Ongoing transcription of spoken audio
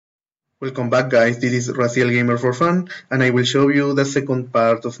Welcome back guys, this is Raciel Gamer for Fun and I will show you the second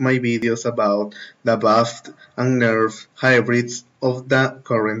part of my videos about the buffed and nerfed hybrids of the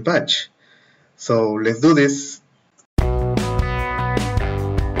current patch. So let's do this.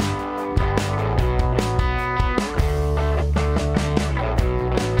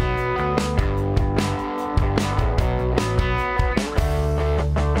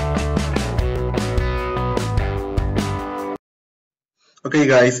 Okay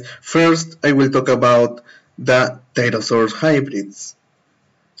guys, first I will talk about the pterosaur hybrids.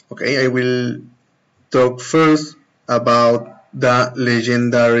 Okay, I will talk first about the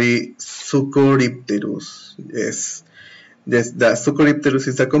legendary Suchorypterus. Yes, the Suchorypterus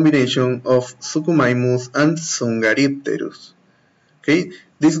is a combination of Suchomimus and Zungarypterus. Okay,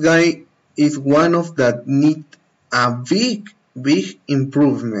 this guy is one of that need a big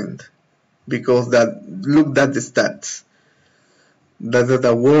improvement because look at the stats. That are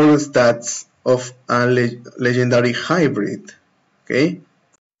the world stats of a legendary hybrid. Okay,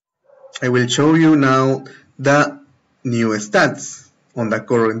 I will show you now the new stats on the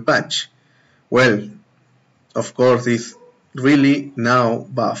current patch. Well, of course, it's really now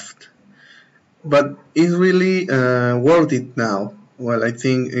buffed, but it's really worth it now. Well, I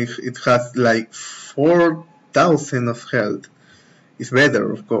think it has like 4,000 of health. It's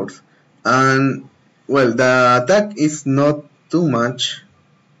better, of course, and well, the attack is not too much.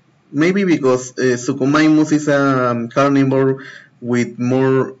 Maybe because Suchomimus is a carnivore with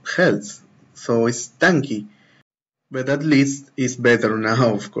more health, so it's tanky. But at least it's better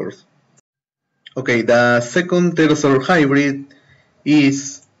now, of course. Okay, the second pterosaur hybrid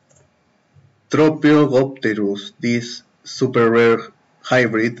is Tropeogopterus. This super rare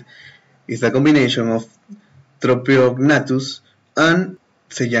hybrid is a combination of Tropeognathus and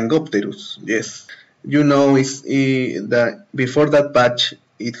Zeyangopterus. Yes, you know, that before that patch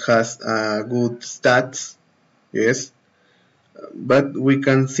it has good stats, yes, but we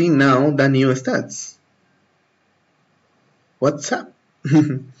can see now the new stats. What's up?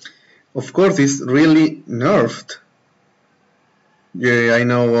 Of course, it's really nerfed. Yeah, I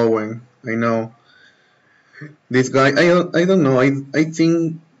know, Owen. I know. This guy, I don't know. I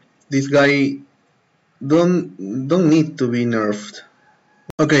think this guy don't need to be nerfed.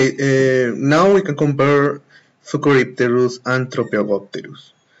 Okay, now we can compare Suchorypterus and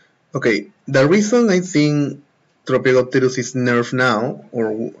Tropeogopterus. Okay, the reason I think Tropeogopterus is nerfed now,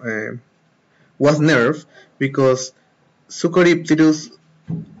 or was nerfed, because Suchorypterus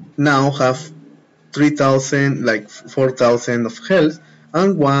now have 3,000, like 4,000 of health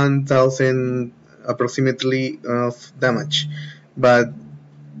and 1,000 approximately of damage. But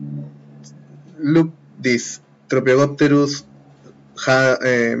look, this Tropeogopterus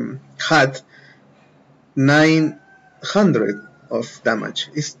had 900 of damage.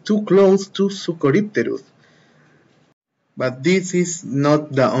 It's too close to Suchorypterus. But this is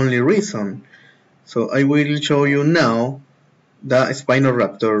not the only reason. So I will show you now the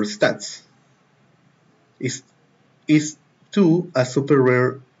Spinoraptor stats. Is to a super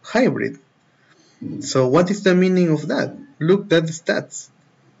rare hybrid. So what is the meaning of that? Look at the stats.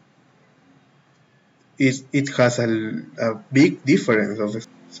 It has a big difference of it.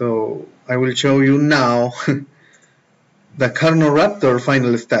 So I will show you now the Carnoraptor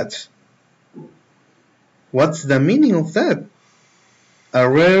final stats. What's the meaning of that? A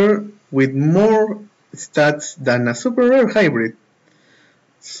rare with more stats than a super rare hybrid.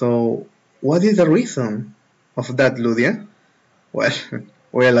 So what is the reason of that, Ludia? Well,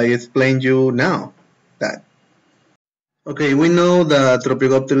 I explained you now that. Okay, we know the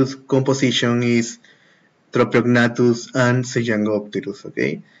Tropeogopterus composition is Tropeognathus and Zeyangopterus,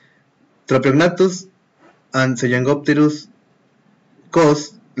 okay? Tropeognathus and Zeyangopterus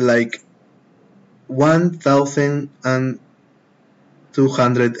cost like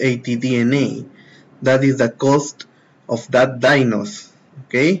 1,280 DNA. That is the cost of that dinos,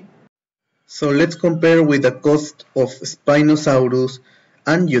 okay? So let's compare with the cost of Spinosaurus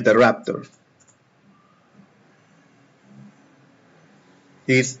and Utahraptor.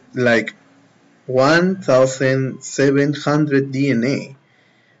 It's like 1,700 DNA.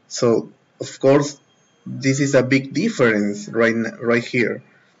 So of course this is a big difference right here.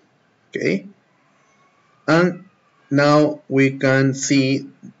 Okay, and now we can see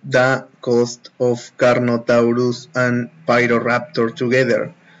the cost of Carnotaurus and Pyroraptor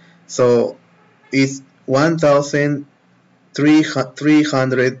together. So it's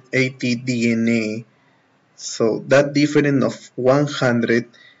 1,380 DNA. So that difference of 100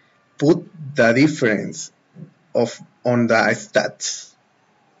 put the difference on the stats.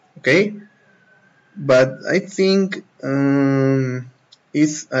 Okay, but I think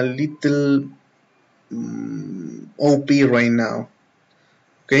is a little OP right now.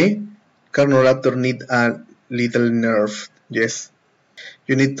 Okay, Carnoraptor need a little nerf. Yes,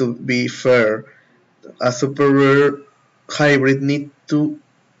 you need to be fair. A super rare hybrid need to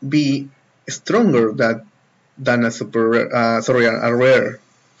be stronger than a super rare, a rare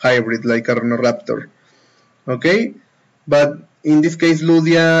hybrid like Carnoraptor. Okay, but in this case,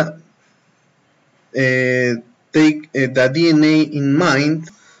 Ludia take the DNA in mind,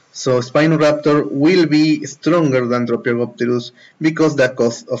 so Spinoraptor will be stronger than Tropiogopterus because the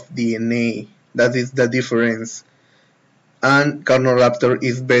cost of DNA. That is the difference. And Carnoraptor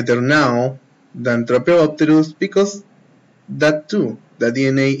is better now than Tropiogopterus because that too, the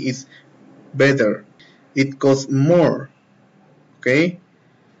DNA is better. It costs more. Okay,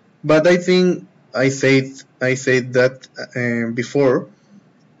 but I think I said that before.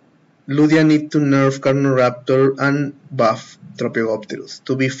 Ludia need to nerf Carnoraptor and buff Tropiogopterus.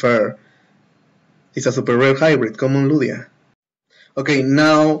 To be fair, it's a super rare hybrid. Come on, Ludia. Okay,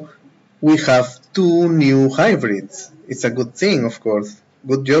 now we have two new hybrids. It's a good thing, of course.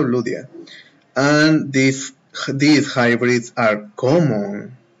 Good job, Ludia. And these hybrids are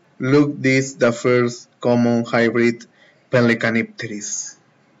common. Look, this the first common hybrid, Pelecanipteris.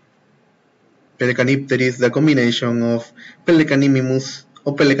 Pelecanipteris, the combination of Pelecanimimus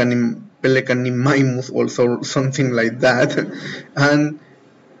or Pelecanimimus, also something like that, and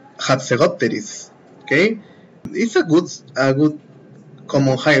Hatzegopteris. Okay, it's a good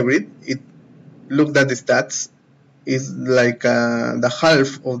common hybrid. It looked at the stats is like the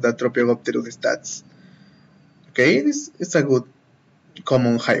half of the Tropiogopterus stats. Okay, it's a good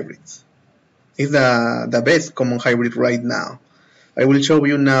common hybrid. It's the best common hybrid right now. I will show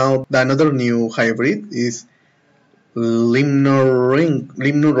you now that another new hybrid is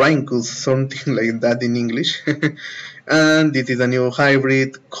Limnorhynchus, something like that in English. And this is a new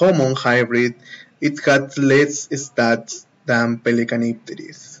hybrid, common hybrid. It has less stats than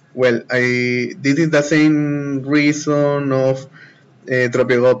Pelecanipteris. Well, this is the same reason of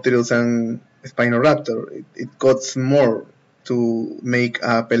Tropiogopterus and Spinoraptor. It costs more to make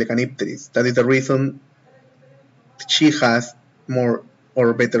a Pelecanipteris. That is the reason she has more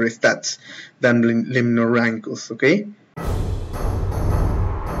or better stats than Limnorhynchus, okay?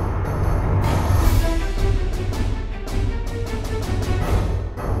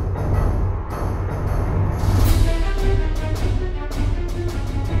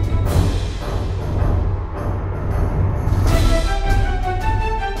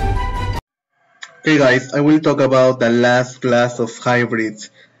 Okay guys, I will talk about the last class of hybrids,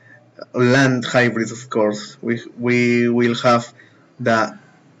 land hybrids of course. We will have the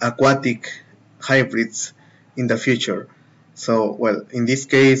aquatic hybrids in the future. So, well, in this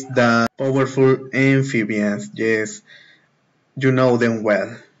case, the powerful amphibians, yes, you know them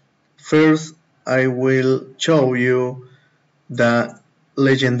well. First, I will show you the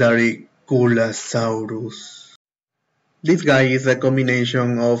legendary Gulasaurus. This guy is a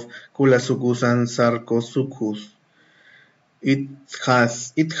combination of Culasuchus and Sarcosuchus. It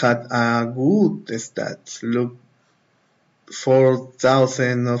had a good stats. Look,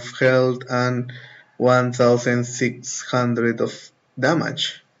 4,000 of health and 1,600 of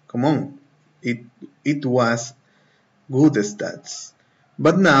damage. Come on, it was good stats.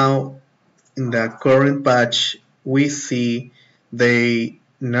 But now in the current patch we see they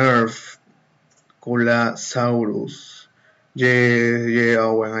nerf Culasaurus. Yeah,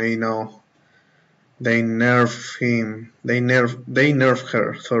 Owen, I know. They nerf him. They nerf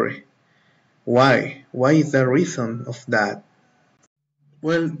her, sorry. Why? Why is the reason of that?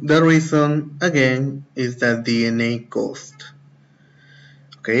 Well, the reason, again, is the DNA cost.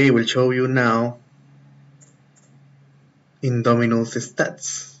 Okay, I will show you now Indominus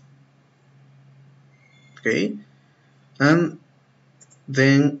stats. Okay, and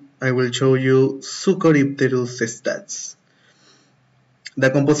then I will show you Suchorypterus stats. The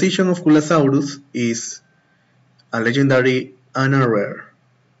composition of Culasaurus is a legendary and a rare.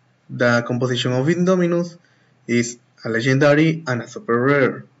 The composition of Indominus is a legendary and a super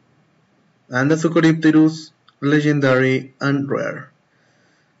rare. And the Suchorypterus, legendary and rare.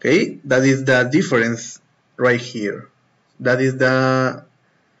 Okay, that is the difference right here. That is the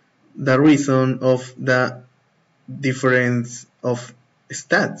reason of the difference of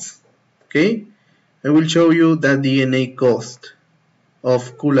stats. Okay, I will show you the DNA cost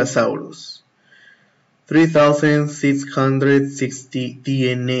of Culasaurus. 3,660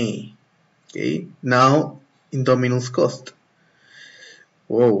 DNA. Okay, now Indominus cost.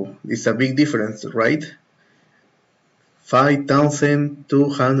 Whoa, it's a big difference, right?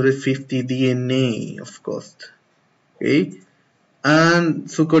 5,250 DNA of cost. Okay, and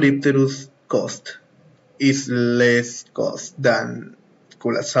Suchorypterus cost is less cost than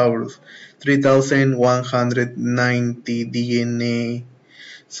Culasaurus, 3190 DNA.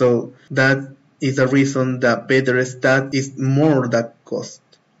 So that is the reason that better stat is more that cost.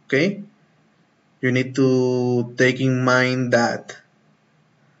 Okay, you need to take in mind that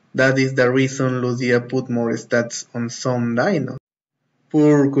that is the reason Lucia put more stats on some dinos.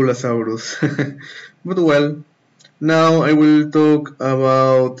 Poor Culasaurus. But well, now I will talk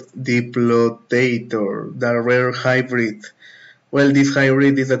about Diplotator, the rare hybrid. Well, this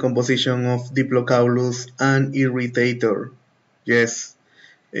hybrid is a composition of Diplocaulus and Irritator. Yes,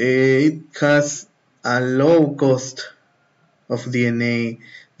 it has a low cost of DNA.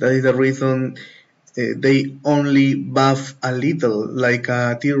 That is the reason they only buff a little, like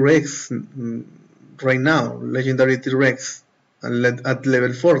a T-Rex right now, legendary T-Rex at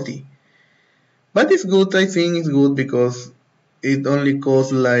level 40. But it's good, I think it's good because it only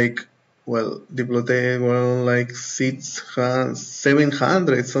costs like, well, Diplote, well, like 600,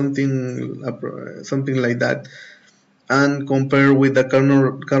 700, something like that. And compared with the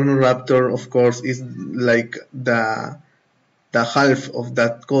Carnoraptor, of course, is like the half of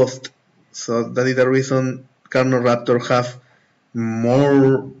that cost. So that is the reason Carnoraptor have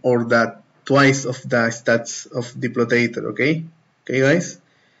more or that twice of the stats of Diplotator, okay? Okay, guys?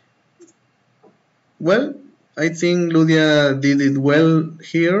 Well, I think Ludia did it well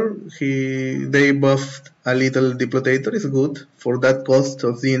here. They buffed a little Diplotator, is good. For that cost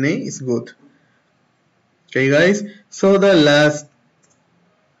of DNA, is good. Okay, guys? So the last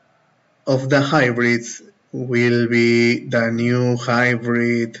of the hybrids will be the new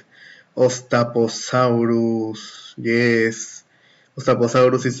hybrid Ostaposaurus. Yes,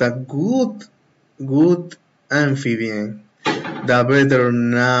 Ostaposaurus is a good amphibian.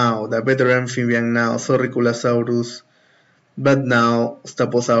 The better amphibian now. Sorry, Culasaurus. But now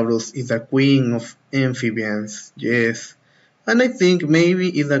Ostaposaurus is the queen of amphibians. Yes. And I think maybe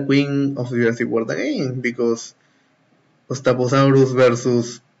is the queen of Jurassic World the Game because Ostaposaurus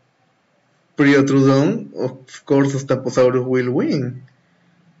versus Priotrudon, of course Ostaposaurus will win.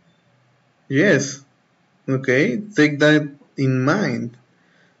 Yes. Okay, take that in mind.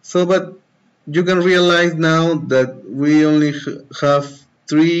 So, but you can realize now that we only have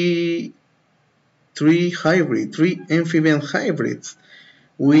three amphibian hybrids.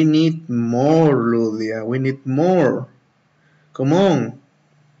 We need more, Ludia. We need more. Come on,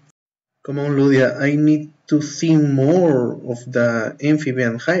 Ludia. I need to see more of the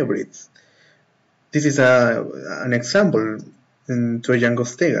amphibian hybrids. This is an example in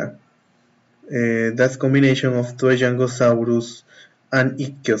Troyangostega. That's combination of Troyangosaurus and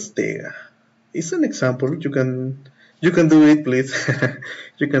Ichthyostega. It's an example. You can do it, please.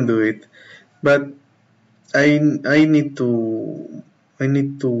 You can do it. But I need to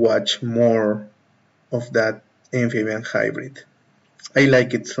watch more of that amphibian hybrid. I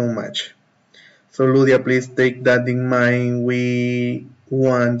like it so much. So Ludia, please take that in mind. We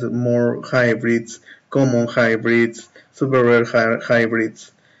want more hybrids, common hybrids, super rare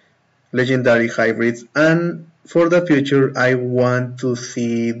hybrids, legendary hybrids, and for the future I want to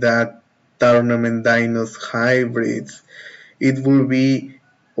see that tournament dinos hybrids. It will be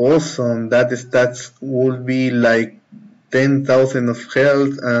awesome. That stats would be like 10,000 of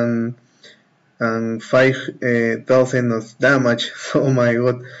health and 5,000 of damage. Oh my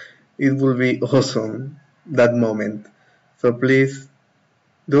god, it will be awesome that moment. So please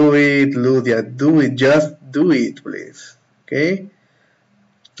do it, Ludia. Do it. Just do it, please. Okay.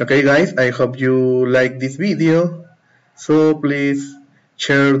 Okay, guys. I hope you like this video. So please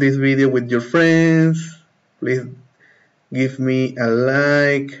share this video with your friends. Please give me a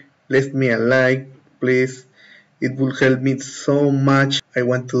like. Leave me a like, please. It will help me so much. I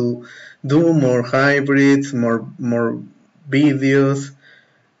want to do more hybrids, more videos,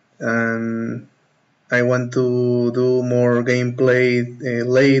 and I want to do more gameplay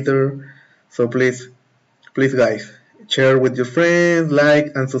later. So please guys, share with your friends,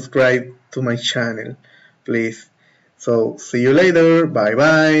 like and subscribe to my channel, please. So see you later. Bye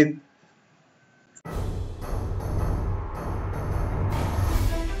bye.